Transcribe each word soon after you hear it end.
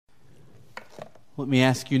Let me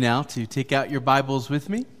ask you now to take out your Bibles with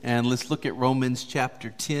me, and let's look at Romans chapter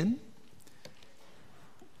 10. I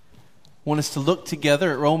want us to look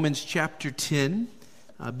together at Romans chapter 10,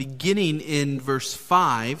 beginning in verse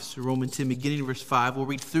 5. So Romans 10, beginning in verse 5. We'll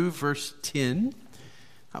read through verse 10.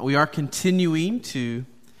 We are continuing to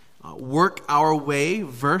work our way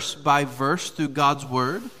verse by verse through God's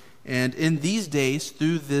Word, and in these days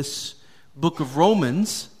through this book of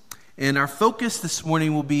Romans. And our focus this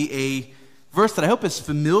morning will be a verse that I hope is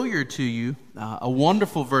familiar to you, a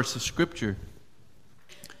wonderful verse of Scripture.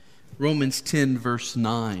 Romans 10, verse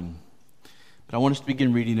 9. But I want us to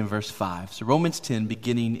begin reading in verse 5. So Romans 10,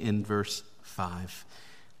 beginning in verse 5.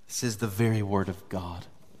 This is the very word of God.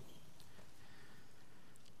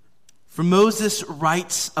 For Moses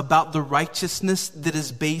writes about the righteousness that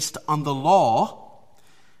is based on the law,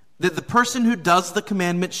 that the person who does the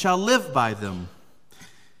commandments shall live by them.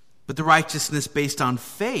 But the righteousness based on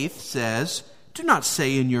faith says, do not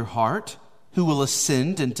say in your heart, who will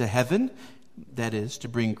ascend into heaven, that is, to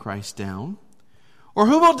bring Christ down, or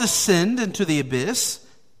who will descend into the abyss,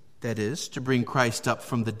 that is, to bring Christ up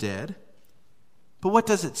from the dead. But what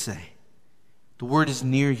does it say? The word is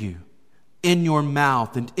near you, in your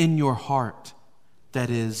mouth and in your heart, that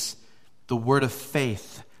is, the word of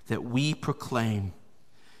faith that we proclaim.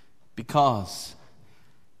 Because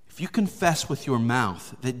if you confess with your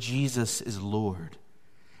mouth that Jesus is Lord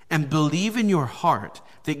and believe in your heart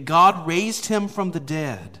that God raised him from the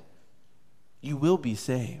dead, you will be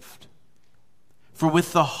saved. For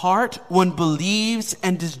with the heart one believes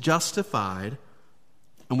and is justified,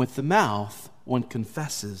 and with the mouth one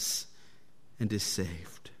confesses and is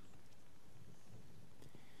saved.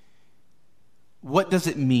 What does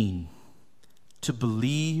it mean to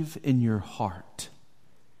believe in your heart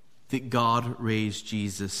that God raised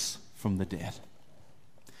Jesus from the dead?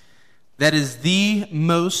 That is the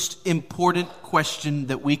most important question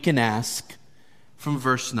that we can ask from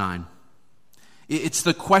verse 9. It's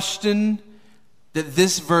the question that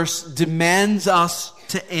this verse demands us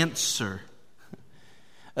to answer.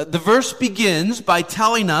 The verse begins by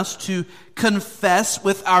telling us to confess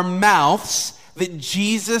with our mouths that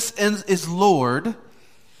Jesus is Lord. And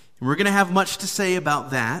we're going to have much to say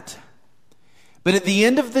about that. But at the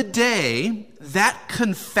end of the day, that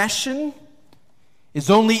confession is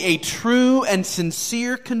only a true and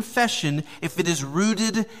sincere confession if it is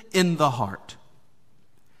rooted in the heart.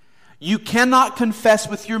 You cannot confess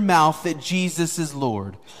with your mouth that Jesus is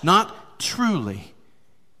Lord, not truly,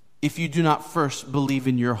 if you do not first believe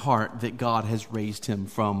in your heart that God has raised him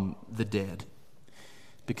from the dead.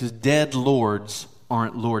 Because dead lords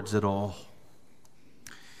aren't lords at all.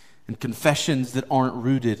 And confessions that aren't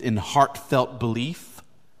rooted in heartfelt belief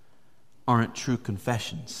aren't true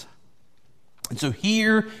confessions. And so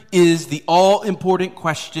here is the all-important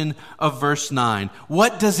question of verse 9.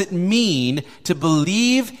 What does it mean to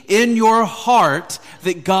believe in your heart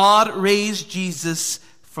that God raised Jesus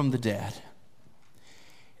from the dead?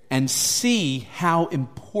 And see how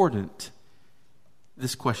important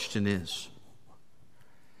this question is.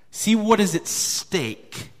 See what is at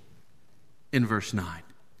stake in verse 9.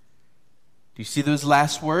 Do you see those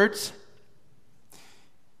last words?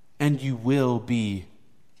 And you will be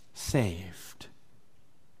saved.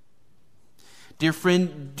 Dear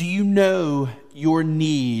friend, do you know your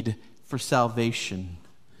need for salvation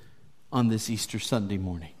on this Easter Sunday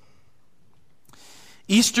morning?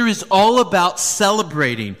 Easter is all about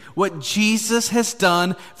celebrating what Jesus has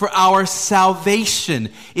done for our salvation.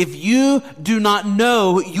 If you do not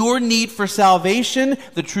know your need for salvation,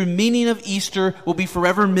 the true meaning of Easter will be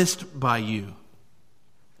forever missed by you.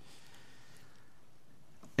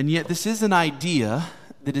 And yet this is an idea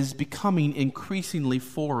that is becoming increasingly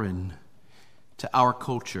foreign to our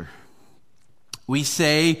culture. We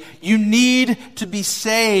say, you need to be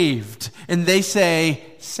saved. And they say,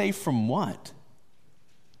 saved from what?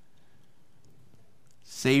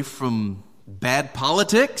 Saved from bad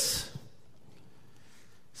politics?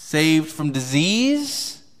 Saved from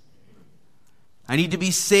disease? I need to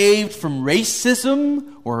be saved from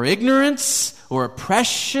racism or ignorance or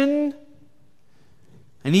oppression.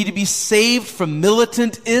 I need to be saved from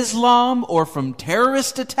militant Islam or from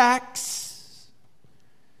terrorist attacks.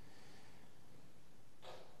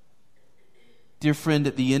 Dear friend,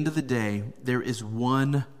 at the end of the day, there is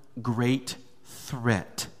one great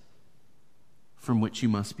threat from which you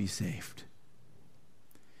must be saved.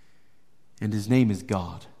 And his name is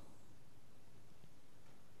God.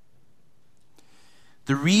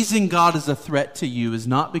 The reason God is a threat to you is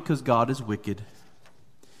not because God is wicked.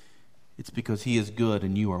 It's because he is good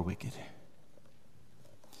and you are wicked.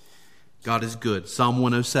 God is good. Psalm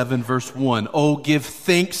 107 verse 1. Oh, give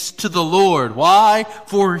thanks to the Lord. Why?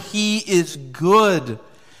 For He is good.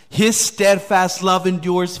 His steadfast love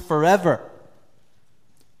endures forever.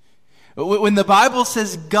 When the Bible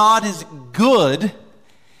says God is good,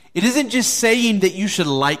 it isn't just saying that you should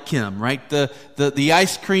like Him, right? The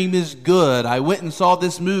ice cream is good. I went and saw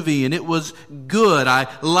this movie and it was good. I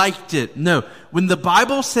liked it. No. When the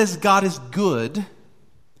Bible says God is good,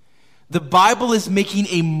 the Bible is making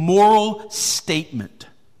a moral statement.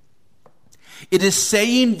 It is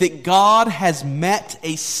saying that God has met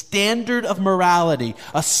a standard of morality,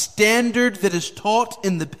 a standard that is taught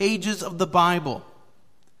in the pages of the Bible.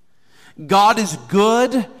 God is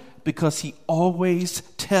good because He always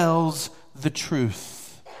tells the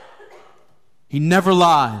truth. He never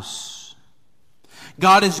lies.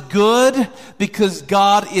 God is good because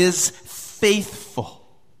God is faithful.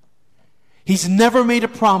 He's never made a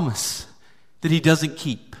promise that He doesn't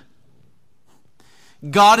keep.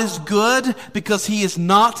 God is good because He is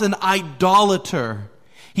not an idolater.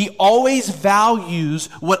 He always values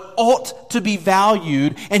what ought to be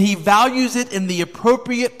valued, and He values it in the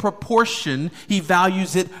appropriate proportion. He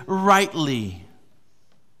values it rightly.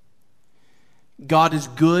 God is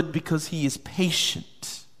good because He is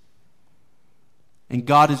patient. And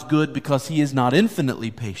God is good because He is not infinitely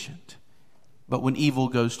patient. But when evil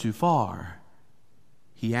goes too far,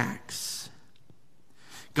 He acts.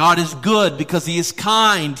 God is good because He is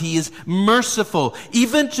kind. He is merciful.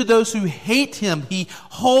 Even to those who hate Him, He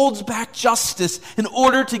holds back justice in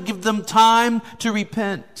order to give them time to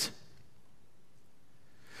repent.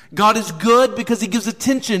 God is good because He gives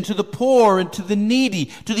attention to the poor and to the needy,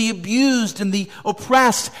 to the abused and the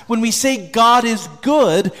oppressed. When we say God is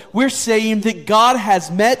good, we're saying that God has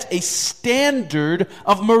met a standard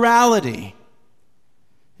of morality.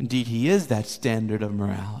 Indeed, He is that standard of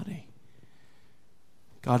morality.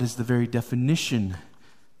 God is the very definition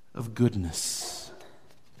of goodness.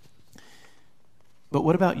 But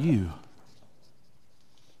what about you?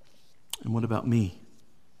 And what about me?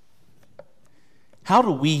 How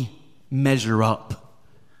do we measure up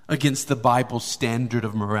against the Bible's standard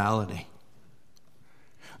of morality?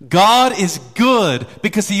 God is good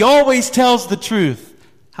because He always tells the truth.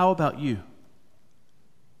 How about you?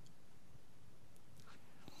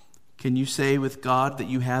 Can you say with God that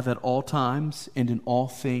you have at all times and in all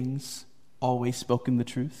things always spoken the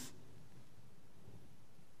truth?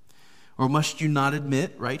 Or must you not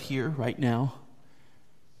admit right here, right now,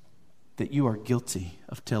 that you are guilty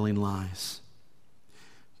of telling lies,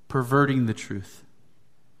 perverting the truth,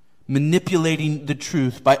 manipulating the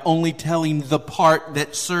truth by only telling the part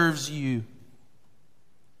that serves you?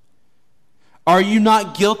 Are you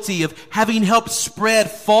not guilty of having helped spread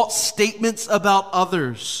false statements about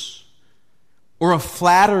others? Or of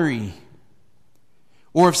flattery,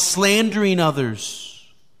 or of slandering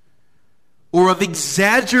others, or of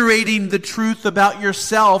exaggerating the truth about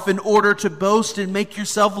yourself in order to boast and make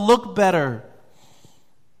yourself look better?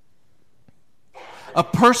 A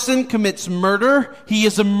person commits murder, he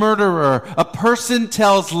is a murderer. A person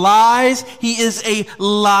tells lies, he is a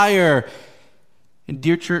liar. And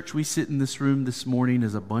dear church, we sit in this room this morning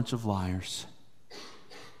as a bunch of liars.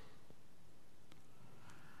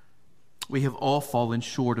 We have all fallen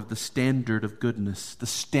short of the standard of goodness, the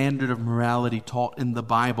standard of morality taught in the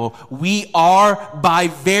Bible. We are, by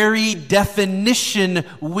very definition,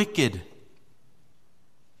 wicked.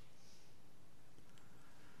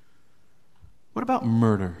 What about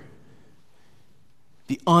murder?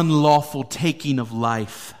 The unlawful taking of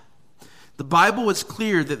life. The Bible is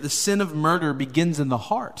clear that the sin of murder begins in the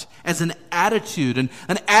heart as an attitude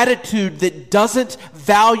that doesn't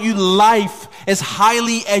value life as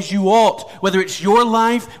highly as you ought, whether it's your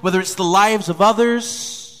life, whether it's the lives of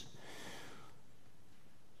others.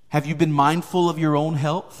 Have you been mindful of your own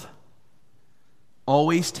health?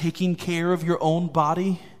 Always taking care of your own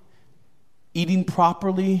body, eating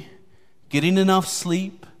properly, getting enough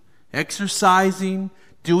sleep, exercising,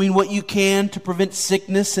 doing what you can to prevent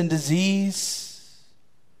sickness and disease?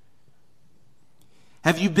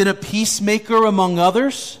 Have you been a peacemaker among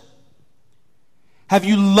others? Have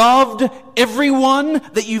you loved everyone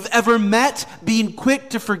that you've ever met, being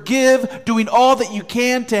quick to forgive, doing all that you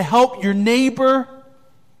can to help your neighbor?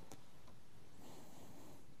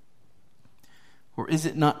 Or is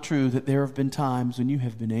it not true that there have been times when you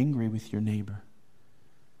have been angry with your neighbor,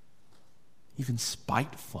 even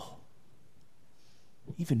spiteful,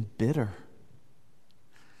 even bitter?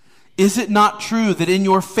 Is it not true that in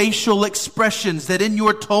your facial expressions, that in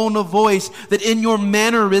your tone of voice, that in your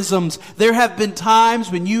mannerisms, there have been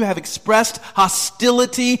times when you have expressed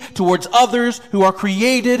hostility towards others who are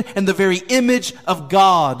created in the very image of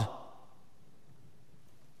God?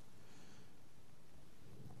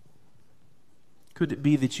 Could it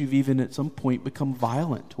be that you've even at some point become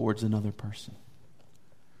violent towards another person?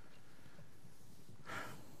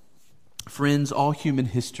 Friends, all human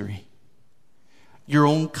history, your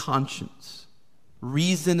own conscience,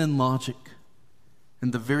 reason and logic,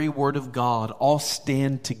 and the very Word of God all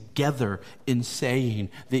stand together in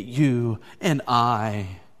saying that you and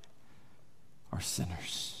I are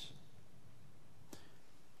sinners.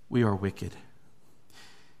 We are wicked.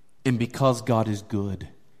 And because God is good,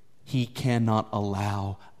 He cannot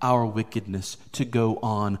allow our wickedness to go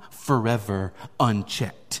on forever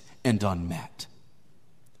unchecked and unmet.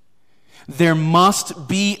 There must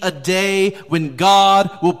be a day when God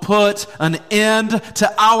will put an end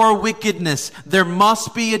to our wickedness. There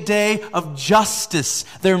must be a day of justice.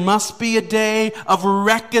 There must be a day of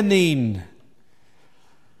reckoning.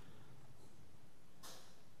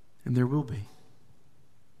 And there will be.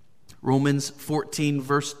 Romans 14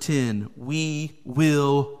 verse 10, we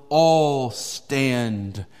will all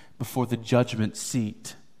stand before the judgment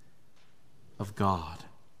seat of God.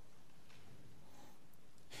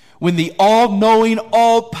 When the all-knowing,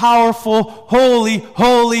 all-powerful, holy,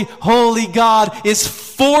 holy, holy God is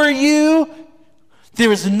for you,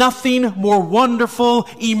 there is nothing more wonderful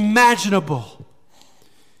imaginable.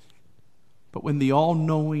 But when the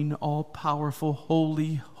all-knowing, all-powerful,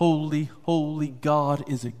 holy, holy, holy God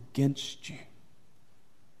is against you,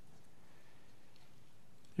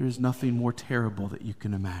 there is nothing more terrible that you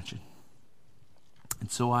can imagine.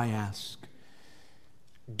 And so I ask,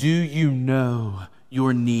 do you know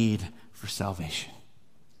your need for salvation?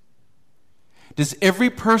 Does every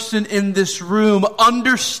person in this room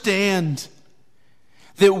understand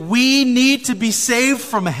that we need to be saved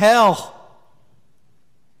from hell?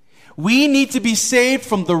 We need to be saved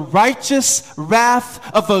from the righteous wrath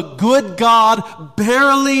of a good God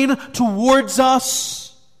barreling towards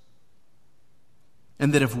us.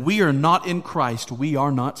 And that if we are not in Christ, we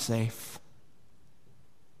are not safe.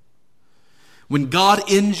 When God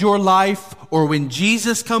ends your life, or when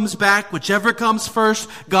Jesus comes back, whichever comes first,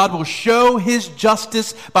 God will show His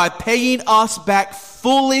justice by paying us back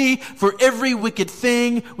fully for every wicked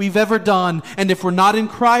thing we've ever done. And if we're not in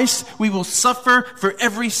Christ, we will suffer for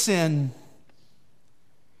every sin.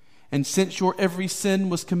 And since your every sin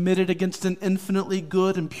was committed against an infinitely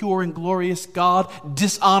good and pure and glorious God,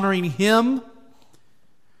 dishonoring Him,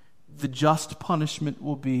 the just punishment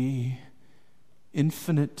will be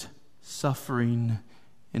infinite suffering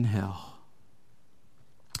in hell.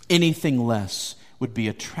 Anything less would be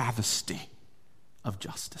a travesty of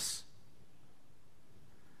justice.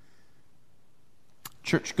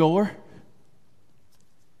 Churchgoer,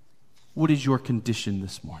 what is your condition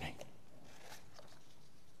this morning?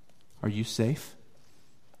 Are you safe?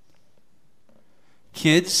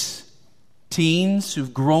 Kids, teens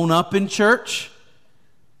who've grown up in church,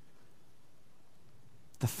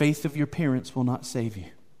 the faith of your parents will not save you.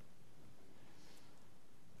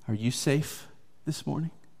 Are you safe this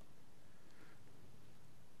morning?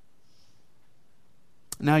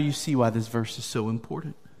 Now you see why this verse is so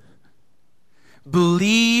important.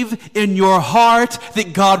 Believe in your heart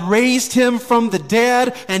that God raised Him from the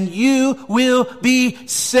dead, and you will be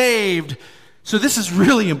saved. So this is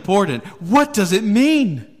really important. What does it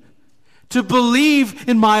mean to believe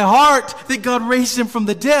in my heart that God raised Him from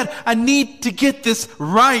the dead? I need to get this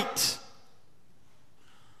right.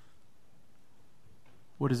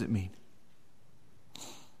 What does it mean?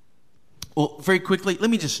 Well, very quickly,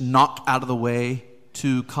 let me just knock out of the way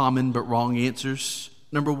two common but wrong answers.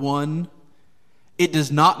 Number one, it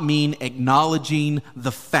does not mean acknowledging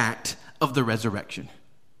the fact of the resurrection.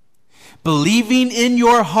 Believing in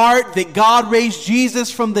your heart that God raised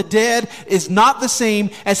Jesus from the dead is not the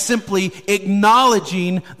same as simply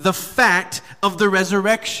acknowledging the fact of the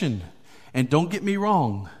resurrection. And don't get me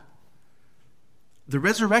wrong, the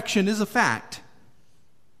resurrection is a fact.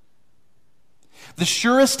 The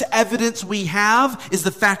surest evidence we have is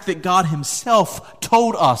the fact that God Himself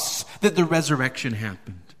told us that the resurrection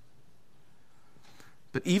happened.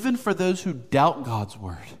 But even for those who doubt God's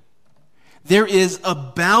word, there is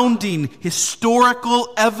abounding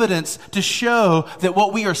historical evidence to show that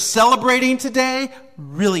what we are celebrating today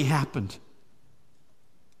really happened.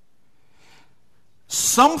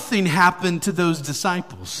 Something happened to those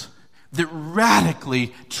disciples that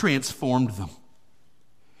radically transformed them.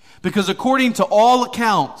 Because according to all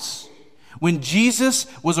accounts, when Jesus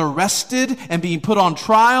was arrested and being put on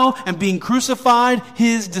trial and being crucified,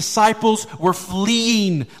 His disciples were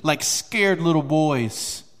fleeing like scared little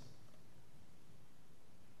boys.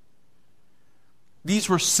 These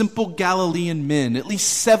were simple Galilean men. At least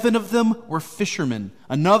 7 of them were fishermen.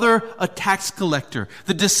 Another, a tax collector.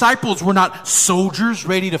 The disciples were not soldiers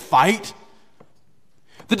ready to fight.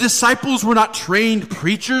 The disciples were not trained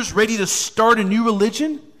preachers ready to start a new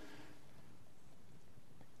religion.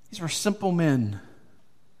 These were simple men.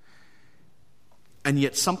 And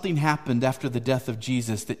yet something happened after the death of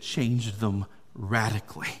Jesus that changed them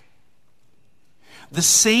radically. The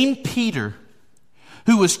same Peter,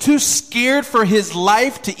 who was too scared for his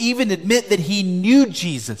life to even admit that he knew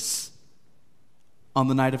Jesus on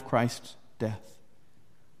the night of Christ's death,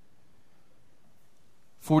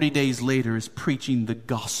 40 days later is preaching the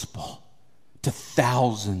gospel to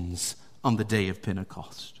thousands on the day of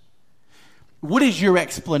Pentecost. What is your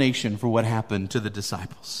explanation for what happened to the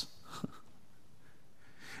disciples?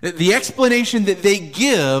 The explanation that they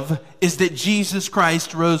give is that Jesus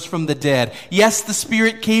Christ rose from the dead. Yes, the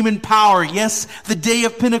Spirit came in power. Yes, the day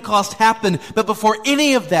of Pentecost happened. But before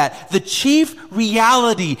any of that, the chief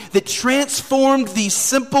reality that transformed these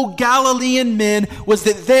simple Galilean men was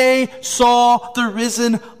that they saw the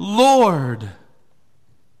risen Lord.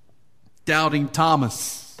 Doubting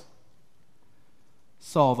Thomas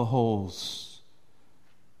saw the holes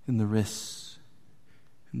in the wrists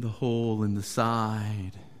and the hole in the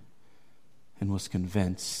side, and was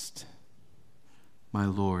convinced, my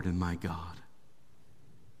Lord and my God.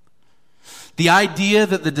 The idea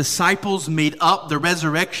that the disciples made up the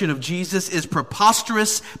resurrection of Jesus is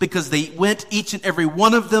preposterous because they went, each and every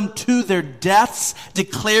one of them, to their deaths,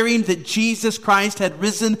 declaring that Jesus Christ had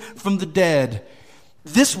risen from the dead.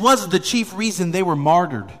 This was the chief reason they were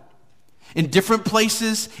martyred. In different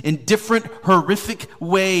places, in different horrific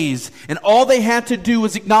ways. And all they had to do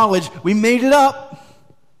was acknowledge, we made it up.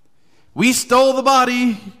 We stole the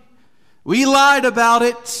body. We lied about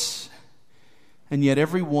it. And yet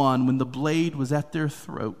everyone, when the blade was at their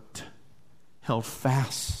throat, held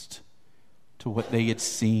fast to what they had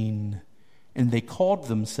seen. And they called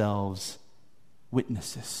themselves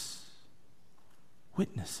witnesses.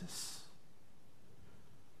 Witnesses.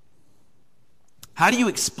 How do you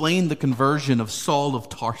explain the conversion of Saul of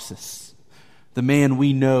Tarsus, the man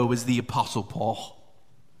we know as the Apostle Paul?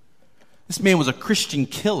 This man was a Christian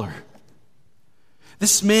killer.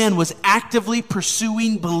 This man was actively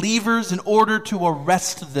pursuing believers in order to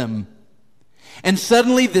arrest them. And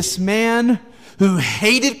suddenly this man who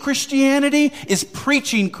hated Christianity is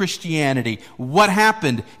preaching Christianity. What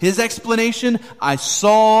happened? His explanation, I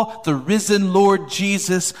saw the risen Lord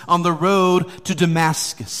Jesus on the road to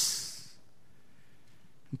Damascus.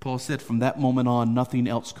 And Paul said, from that moment on, nothing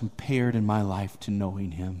else compared in my life to knowing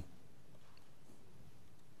him.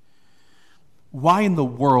 Why in the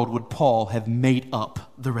world would Paul have made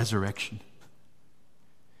up the resurrection?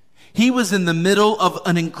 He was in the middle of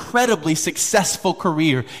an incredibly successful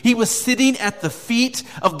career. He was sitting at the feet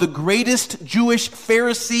of the greatest Jewish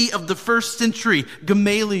Pharisee of the first century,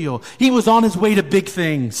 Gamaliel. He was on his way to big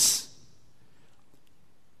things.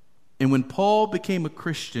 And when Paul became a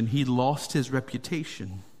Christian, he lost his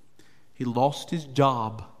reputation. He lost his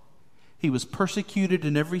job. He was persecuted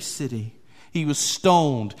in every city. He was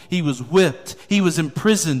stoned, he was whipped, he was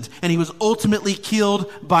imprisoned, and he was ultimately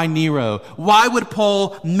killed by Nero. Why would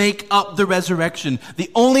Paul make up the resurrection?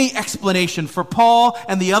 The only explanation for Paul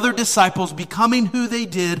and the other disciples becoming who they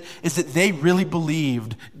did is that they really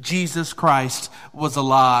believed Jesus Christ was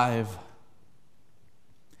alive.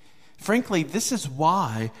 Frankly, this is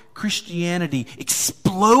why Christianity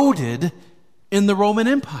exploded in the Roman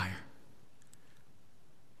Empire.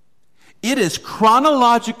 It is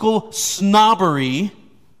chronological snobbery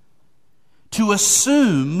to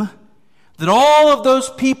assume that all of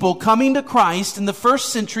those people coming to Christ in the first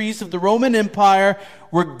centuries of the Roman Empire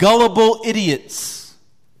were gullible idiots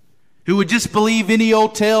who would just believe any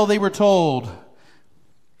old tale they were told.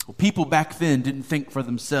 Well, people back then didn't think for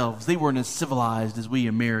themselves. They weren't as civilized as we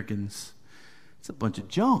Americans. It's a bunch of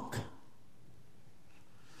junk.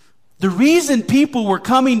 The reason people were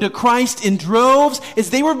coming to Christ in droves is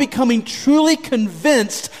they were becoming truly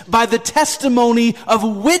convinced by the testimony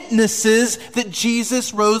of witnesses that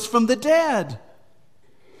Jesus rose from the dead.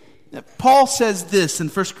 Paul says this in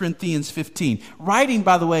 1 Corinthians 15, writing,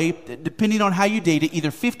 by the way, depending on how you date it, either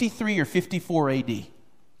 53 or 54 AD.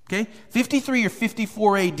 Okay? 53 or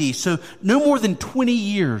 54 AD, so no more than 20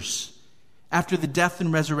 years after the death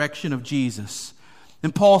and resurrection of Jesus.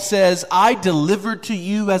 And Paul says, I delivered to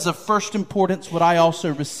you as of first importance what I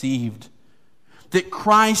also received. That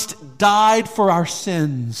Christ died for our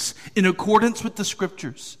sins in accordance with the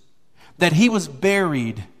Scriptures. That he was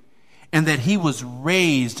buried and that he was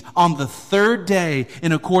raised on the third day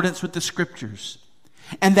in accordance with the Scriptures.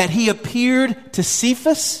 And that he appeared to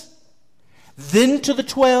Cephas, then to the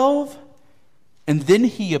 12, and then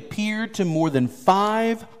he appeared to more than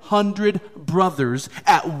 500 brothers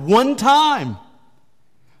at one time.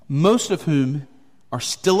 Most of whom are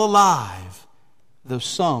still alive, though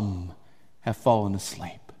some have fallen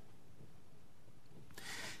asleep.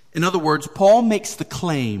 In other words, Paul makes the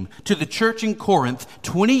claim to the church in Corinth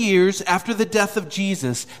 20 years after the death of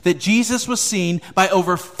Jesus that Jesus was seen by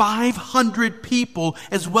over 500 people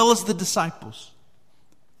as well as the disciples.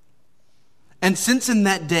 And since in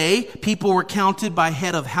that day people were counted by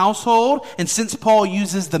head of household, and since Paul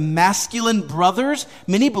uses the masculine brothers,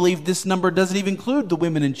 many believe this number doesn't even include the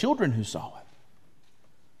women and children who saw it.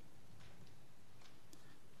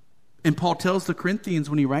 And Paul tells the Corinthians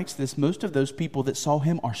when he writes this, most of those people that saw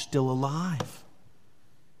him are still alive.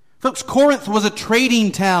 Folks, Corinth was a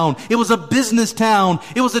trading town. It was a business town.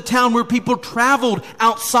 It was a town where people traveled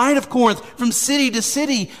outside of Corinth from city to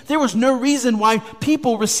city. There was no reason why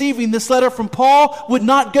people receiving this letter from Paul would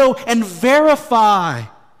not go and verify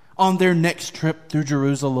on their next trip through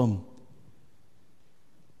Jerusalem.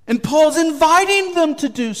 And Paul's inviting them to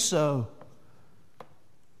do so.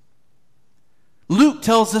 Luke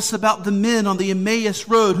tells us about the men on the Emmaus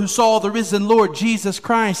Road who saw the risen Lord Jesus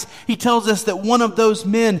Christ. He tells us that one of those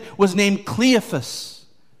men was named Cleophas.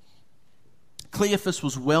 Cleophas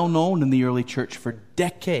was well known in the early church for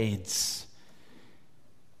decades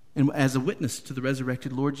and as a witness to the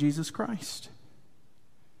resurrected Lord Jesus Christ.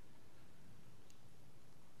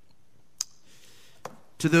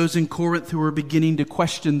 To those in Corinth who were beginning to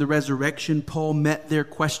question the resurrection, Paul met their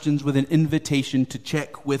questions with an invitation to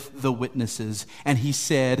check with the witnesses. And he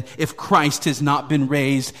said, if Christ has not been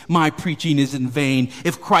raised, my preaching is in vain.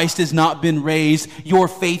 If Christ has not been raised, your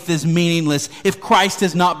faith is meaningless. If Christ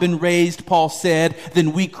has not been raised, Paul said,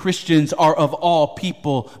 then we Christians are of all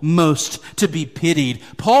people most to be pitied.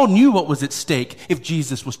 Paul knew what was at stake if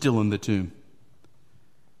Jesus was still in the tomb.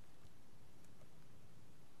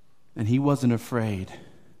 And he wasn't afraid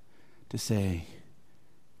to say,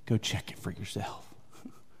 go check it for yourself.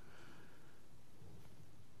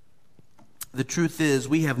 The truth is,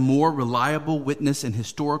 we have more reliable witness and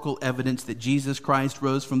historical evidence that Jesus Christ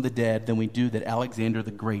rose from the dead than we do that Alexander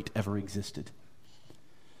the Great ever existed.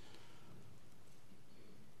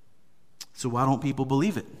 So why don't people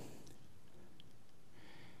believe it?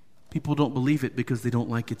 People don't believe it because they don't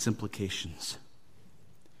like its implications.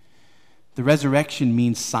 The resurrection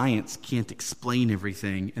means science can't explain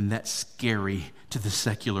everything, and that's scary to the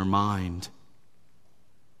secular mind.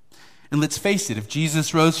 And let's face it, if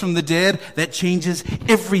Jesus rose from the dead, that changes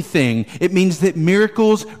everything. It means that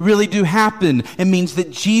miracles really do happen. It means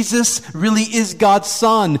that Jesus really is God's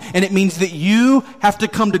Son, and it means that you have to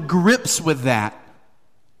come to grips with that.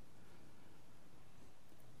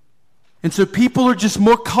 And so people are just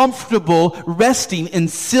more comfortable resting in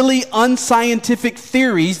silly, unscientific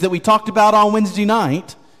theories that we talked about on Wednesday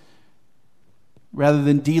night, rather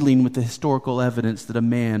than dealing with the historical evidence that a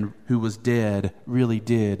man who was dead really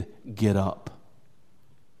did get up.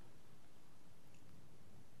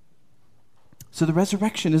 So the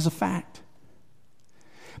resurrection is a fact.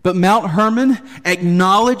 But Mount Hermon,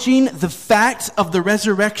 acknowledging the fact of the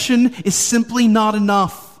resurrection is simply not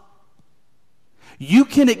enough. You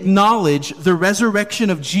can acknowledge the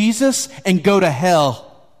resurrection of Jesus and go to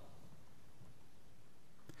hell.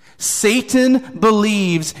 Satan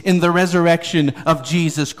believes in the resurrection of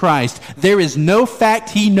Jesus Christ. There is no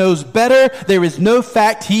fact he knows better. There is no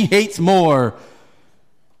fact he hates more.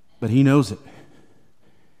 But he knows it.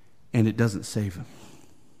 And it doesn't save him.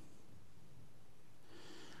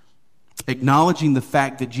 Acknowledging the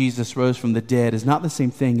fact that Jesus rose from the dead is not the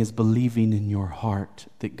same thing as believing in your heart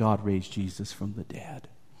that God raised Jesus from the dead.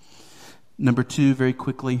 Number 2, very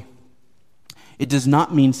quickly, it does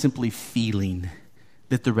not mean simply feeling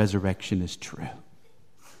that the resurrection is true.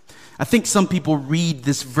 I think some people read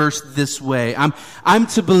this verse this way. I'm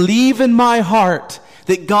to believe in my heart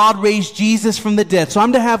that God raised Jesus from the dead. So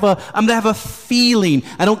I'm to have a feeling.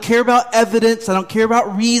 I don't care about evidence. I don't care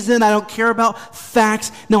about reason. I don't care about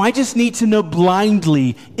facts. No, I just need to know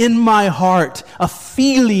blindly in my heart a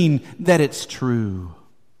feeling that it's true.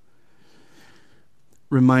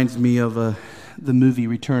 Reminds me of the movie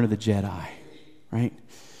Return of the Jedi, right?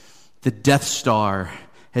 The Death Star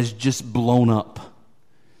has just blown up.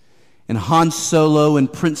 And Han Solo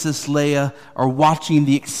and Princess Leia are watching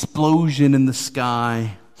the explosion in the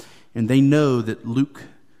sky. And they know that Luke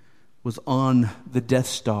was on the Death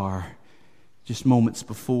Star just moments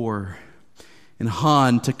before. And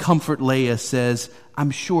Han, to comfort Leia, says,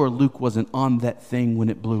 I'm sure Luke wasn't on that thing when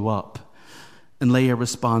it blew up. And Leia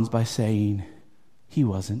responds by saying, he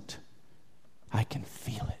wasn't. I can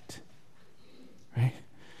feel it. Right?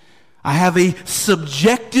 I have a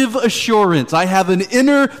subjective assurance. I have an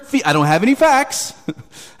inner I don't have any facts.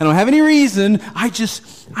 I don't have any reason. I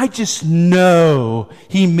just know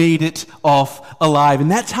he made it off alive. And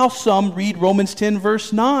that's how some read Romans 10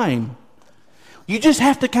 verse 9. You just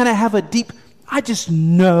have to kind of have a deep, I just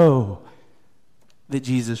know that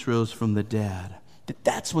Jesus rose from the dead.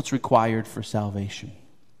 That's what's required for salvation.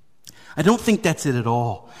 I don't think that's it at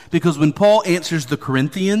all. Because when Paul answers the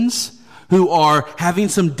Corinthians who are having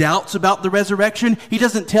some doubts about the resurrection, he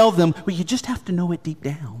doesn't tell them, well, you just have to know it deep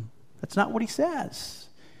down. That's not what he says.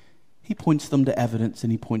 He points them to evidence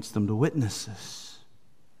and he points them to witnesses.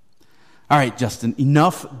 All right, Justin,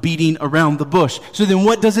 enough beating around the bush. So then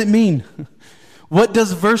what does it mean? What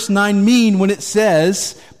does verse 9 mean when it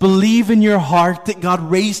says, believe in your heart that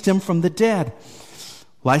God raised him from the dead?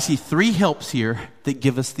 Well, I see three helps here that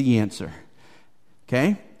give us the answer.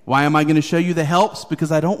 Okay? Why am I going to show you the helps?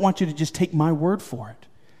 Because I don't want you to just take my word for it.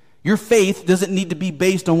 Your faith doesn't need to be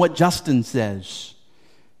based on what Justin says.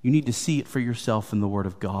 You need to see it for yourself in the Word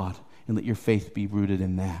of God and let your faith be rooted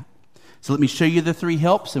in that. So let me show you the three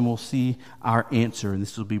helps and we'll see our answer. And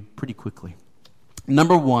this will be pretty quickly.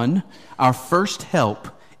 Number one, our first help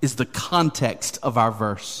is the context of our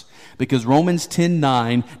verse. Because Romans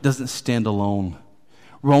 10:9 doesn't stand alone.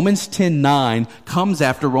 Romans 10:9 comes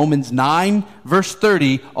after Romans 9 verse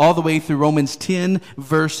 30 all the way through Romans 10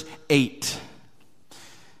 verse 8.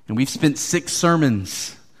 And we've spent 6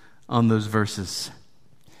 sermons on those verses.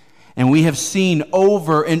 And we have seen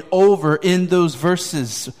over and over in those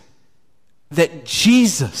verses that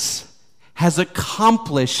Jesus has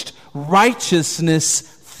accomplished righteousness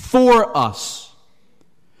for us.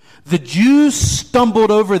 The Jews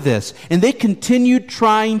stumbled over this, and they continued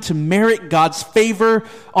trying to merit God's favor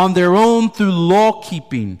on their own through law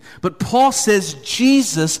keeping. But Paul says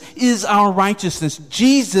Jesus is our righteousness.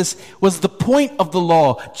 Jesus was the point of the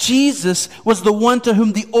law. Jesus was the one to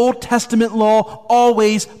whom the Old Testament law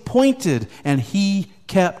always pointed, and he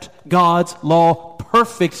kept God's law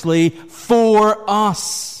perfectly for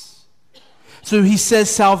us. So he says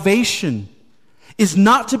salvation is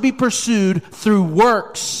not to be pursued through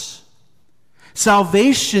works.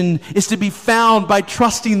 Salvation is to be found by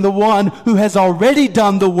trusting the one who has already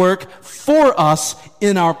done the work for us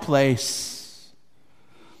in our place.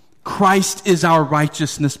 Christ is our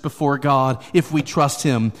righteousness before God if we trust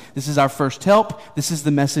him. This is our first help. This is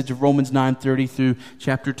the message of Romans 9:30 through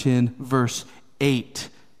chapter 10, verse 8.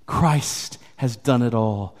 Christ has done it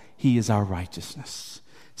all. He is our righteousness.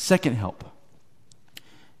 Second help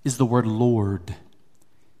is the word Lord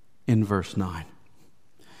in verse 9.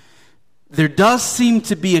 There does seem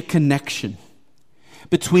to be a connection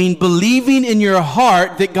between believing in your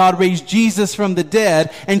heart that God raised Jesus from the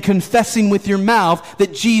dead and confessing with your mouth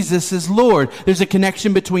that Jesus is Lord. There's a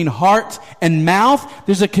connection between heart and mouth.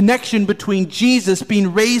 There's a connection between Jesus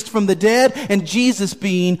being raised from the dead and Jesus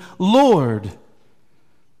being Lord.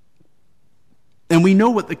 And we know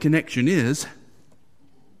what the connection is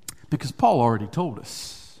because Paul already told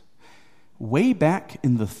us. Way back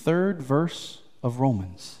in the 3rd verse of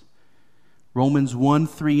Romans. Romans 1,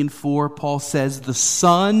 3, and 4, Paul says, the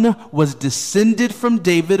Son was descended from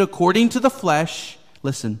David according to the flesh,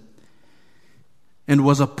 listen, and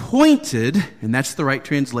was appointed, and that's the right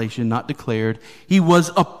translation, not declared, he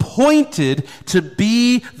was appointed to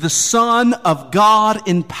be the Son of God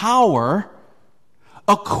in power,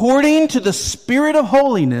 according to the Spirit of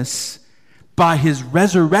holiness, by his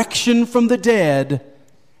resurrection from the dead,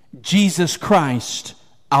 Jesus Christ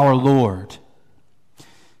our Lord.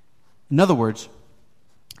 In other words,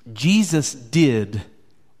 Jesus did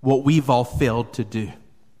what we've all failed to do.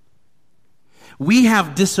 We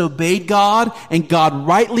have disobeyed God, and God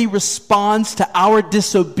rightly responds to our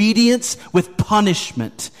disobedience with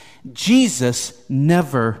punishment. Jesus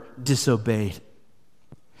never disobeyed.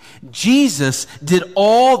 Jesus did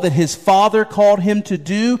all that his Father called him to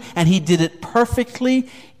do, and he did it perfectly,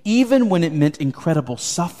 even when it meant incredible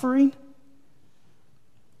suffering,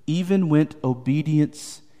 even when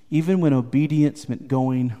obedience meant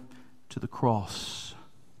going to the cross.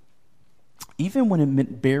 Even when it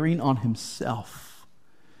meant bearing on himself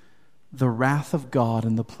the wrath of God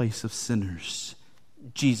in the place of sinners,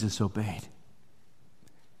 Jesus obeyed.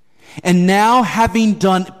 And now, having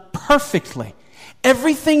done perfectly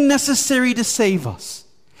everything necessary to save us,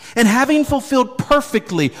 and having fulfilled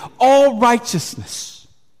perfectly all righteousness,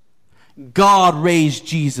 God raised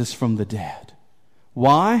Jesus from the dead.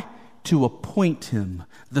 Why? To appoint him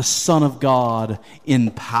the Son of God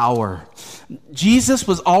in power. Jesus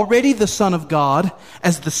was already the Son of God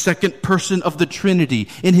as the second person of the Trinity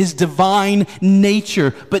in his divine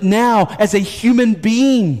nature, but now as a human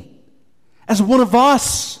being, as one of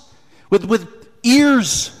us, with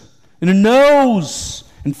ears and a nose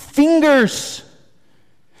and fingers.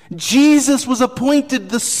 Jesus was appointed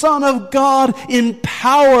the Son of God in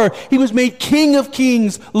power. He was made King of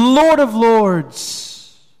Kings, Lord of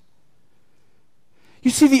Lords.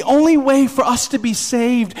 You see, the only way for us to be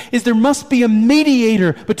saved is there must be a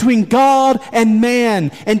mediator between God and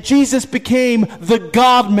man. And Jesus became the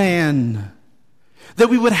God-man. That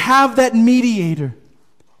we would have that mediator.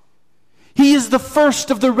 He is the first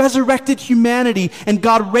of the resurrected humanity, and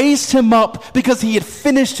God raised him up because he had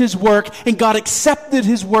finished his work, and God accepted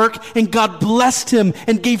his work, and God blessed him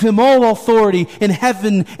and gave him all authority in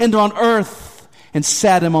heaven and on earth, and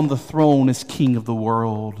sat him on the throne as King of the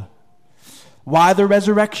world. Why the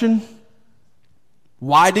resurrection?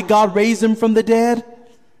 Why did God raise him from the dead?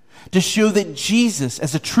 To show that Jesus,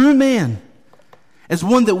 as a true man, as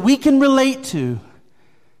one that we can relate to,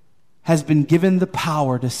 has been given the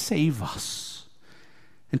power to save us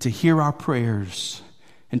and to hear our prayers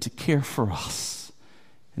and to care for us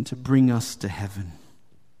and to bring us to heaven.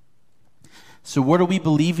 So what are we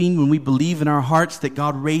believing when we believe in our hearts that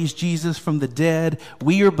God raised Jesus from the dead?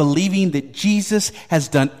 We are believing that Jesus has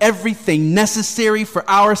done everything necessary for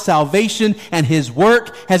our salvation, and his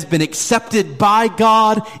work has been accepted by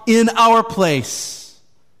God in our place.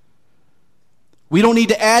 We don't need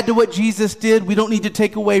to add to what Jesus did. We don't need to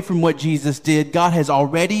take away from what Jesus did. God has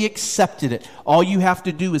already accepted it. All you have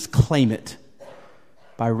to do is claim it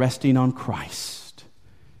by resting on Christ,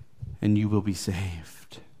 and you will be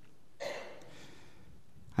saved.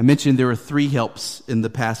 I mentioned there are three helps in the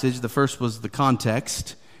passage. The first was the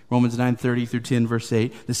context, Romans 9:30 through 10, verse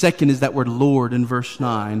 8. The second is that word Lord in verse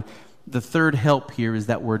 9. The third help here is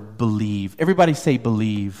that word believe. Everybody say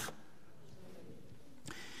believe.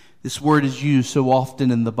 This word is used so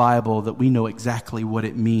often in the Bible that we know exactly what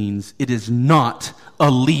it means. It is not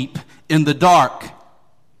a leap in the dark.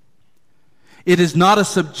 It is not a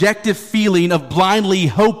subjective feeling of blindly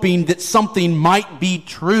hoping that something might be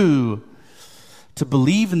true. To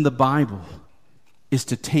believe in the Bible is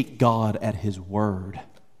to take God at his word.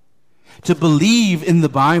 To believe in the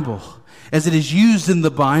Bible, as it is used in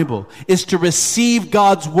the Bible, is to receive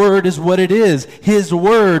God's word as what it is, his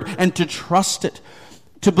word, and to trust it.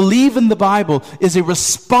 To believe in the Bible is a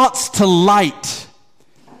response to light.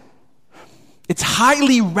 It's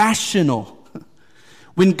highly rational.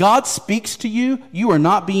 When God speaks to you, you are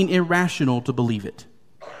not being irrational to believe it.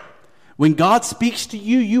 When God speaks to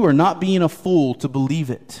you, you are not being a fool to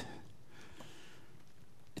believe it.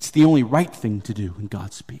 It's the only right thing to do when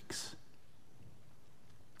God speaks.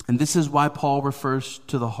 And this is why Paul refers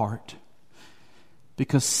to the heart.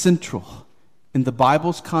 Because central in the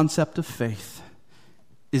Bible's concept of faith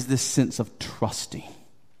is this sense of trusting.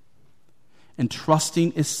 And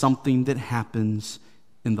trusting is something that happens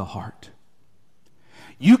in the heart.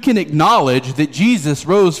 You can acknowledge that Jesus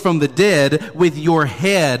rose from the dead with your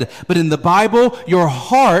head, but in the Bible, your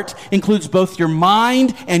heart includes both your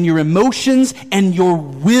mind and your emotions and your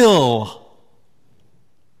will.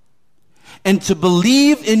 And to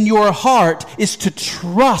believe in your heart is to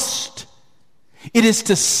trust. It is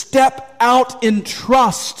to step out in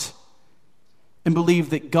trust and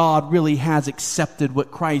believe that God really has accepted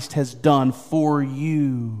what Christ has done for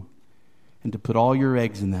you, and to put all your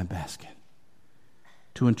eggs in that basket.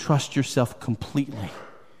 To entrust yourself completely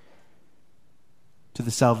to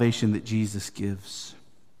the salvation that Jesus gives.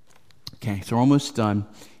 Okay, so we're almost done.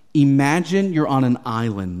 Imagine you're on an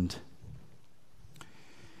island,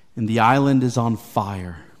 and the island is on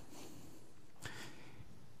fire.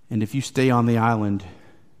 And if you stay on the island,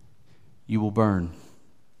 you will burn.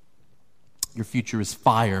 Your future is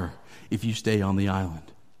fire if you stay on the island.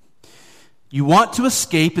 You want to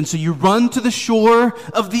escape, and so you run to the shore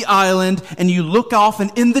of the island, and you look off,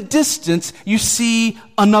 and in the distance, you see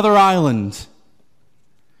another island.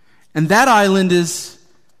 And that island is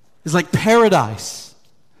like paradise.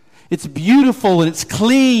 It's beautiful, and it's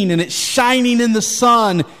clean, and it's shining in the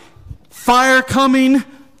sun. Fire coming,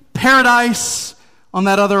 paradise on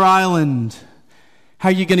that other island. How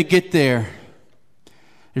are you going to get there?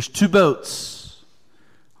 There's 2 boats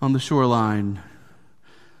on the shoreline.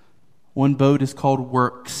 One boat is called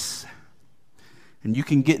Works. And you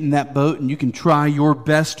can get in that boat and you can try your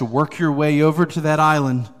best to work your way over to that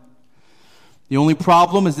island. The only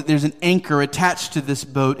problem is that there's an anchor attached to this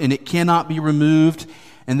boat and it cannot be removed.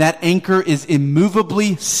 And that anchor is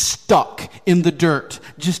immovably stuck in the dirt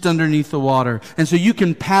just underneath the water. And so you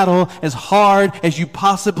can paddle as hard as you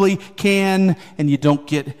possibly can and you don't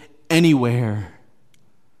get anywhere.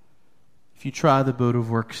 If you try the boat of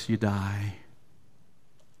works, you die.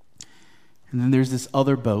 And then there's this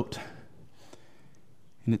other boat,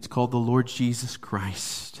 and it's called the Lord Jesus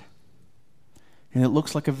Christ. And it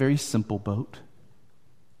looks like a very simple boat,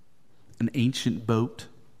 an ancient boat.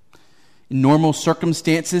 In normal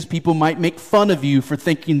circumstances, people might make fun of you for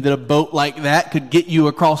thinking that a boat like that could get you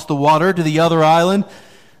across the water to the other island.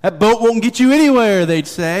 That boat won't get you anywhere, they'd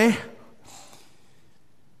say.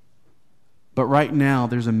 But right now,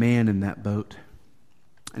 there's a man in that boat,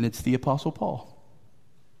 and it's the Apostle Paul.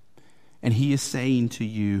 And he is saying to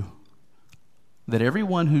you that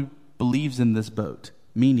everyone who believes in this boat,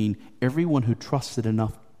 meaning everyone who trusts it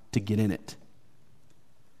enough to get in it,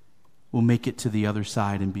 will make it to the other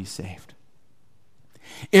side and be saved.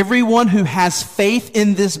 Everyone who has faith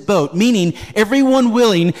in this boat, meaning everyone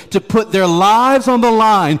willing to put their lives on the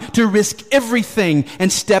line, to risk everything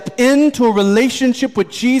and step into a relationship with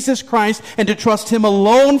Jesus Christ and to trust Him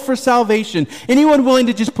alone for salvation, anyone willing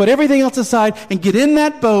to just put everything else aside and get in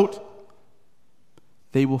that boat,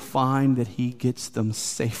 they will find that He gets them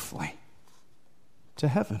safely to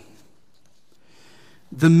heaven.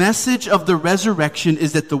 The message of the resurrection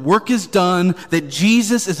is that the work is done, that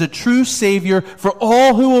Jesus is a true Savior for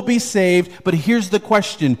all who will be saved. But here's the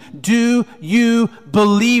question: do you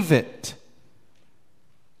believe it?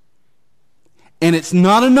 And it's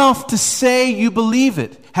not enough to say you believe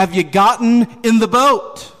it. Have you gotten in the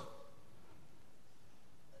boat?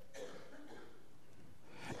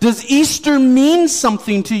 Does Easter mean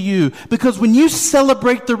something to you? Because when you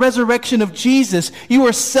celebrate the resurrection of Jesus, you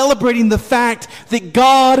are celebrating the fact that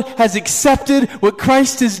God has accepted what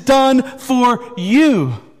Christ has done for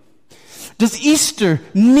you. Does Easter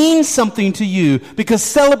mean something to you? Because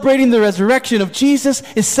celebrating the resurrection of Jesus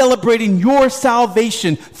is celebrating your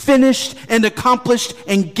salvation, finished and accomplished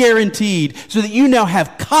and guaranteed, so that you now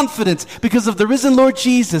have confidence because of the risen Lord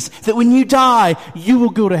Jesus that when you die, you will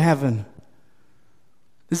go to heaven.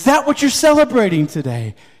 Is that what you're celebrating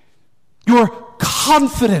today? Your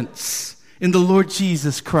confidence in the Lord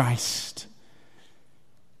Jesus Christ,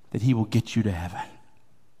 that He will get you to heaven.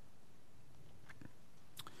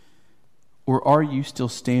 Or are you still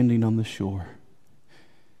standing on the shore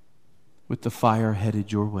with the fire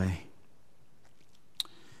headed your way?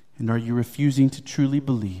 And are you refusing to truly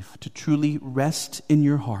believe, to truly rest in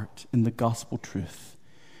your heart in the gospel truth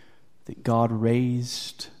that God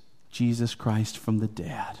raised Jesus Christ from the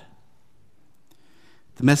dead?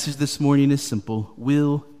 The message this morning is simple.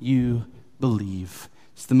 Will you believe?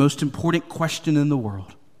 It's the most important question in the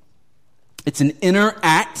world. It's an inner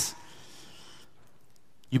act.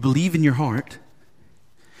 You believe in your heart,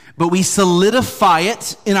 but we solidify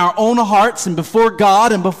it in our own hearts and before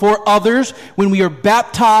God and before others when we are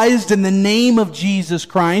baptized in the name of Jesus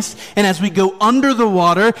Christ. And as we go under the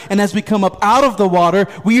water and as we come up out of the water,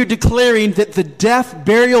 we are declaring that the death,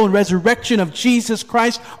 burial, and resurrection of Jesus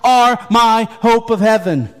Christ are my hope of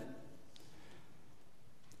heaven.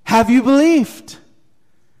 Have you believed?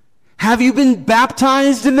 Have you been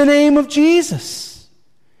baptized in the name of Jesus?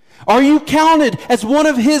 Are you counted as one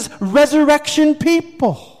of His resurrection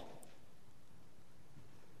people?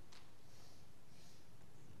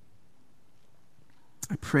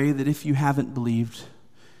 I pray that if you haven't believed,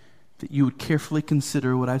 that you would carefully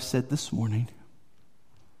consider what I've said this morning,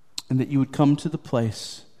 and that you would come to the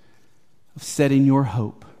place of setting your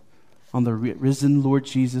hope on the risen Lord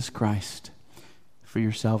Jesus Christ for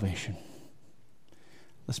your salvation.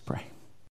 Let's pray.